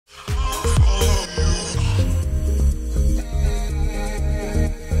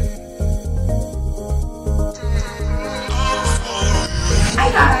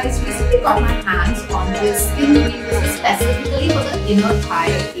this skin cream. This is specifically for the inner thigh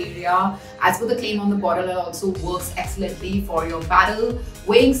area. As per the claim on the bottle, it also works excellently for your battle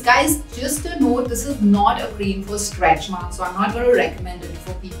wings. Guys, just a note, this is not a cream for stretch marks, so I'm not going to recommend it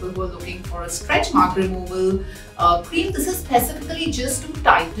for people who are looking for a stretch mark removal cream. This is specifically just to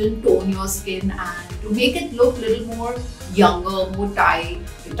tighten, tone your skin and to make it look a little more younger, more tight,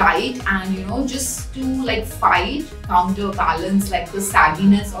 and you know, just to like fight, counterbalance like the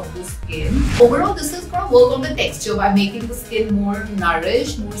sagginess of the skin. Overall, this is going to work on the texture by making the skin more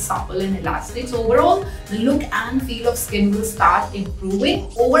nourished, more supple and elastic. So overall, the look and feel of skin will start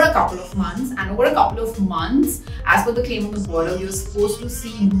improving over a couple of months, and over a couple of months, as per the claim on the bottle, you're supposed to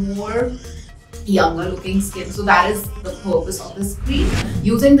see more younger looking skin. So that is the purpose of this cream.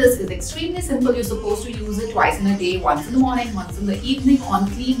 Using this is extremely simple. You're supposed to use it twice in a day, once in the morning, once in the evening on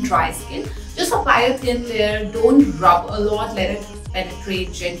clean dry skin. Just apply a thin layer, don't rub a lot, let it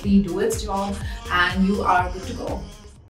penetrate gently, do its job, and you are good to go.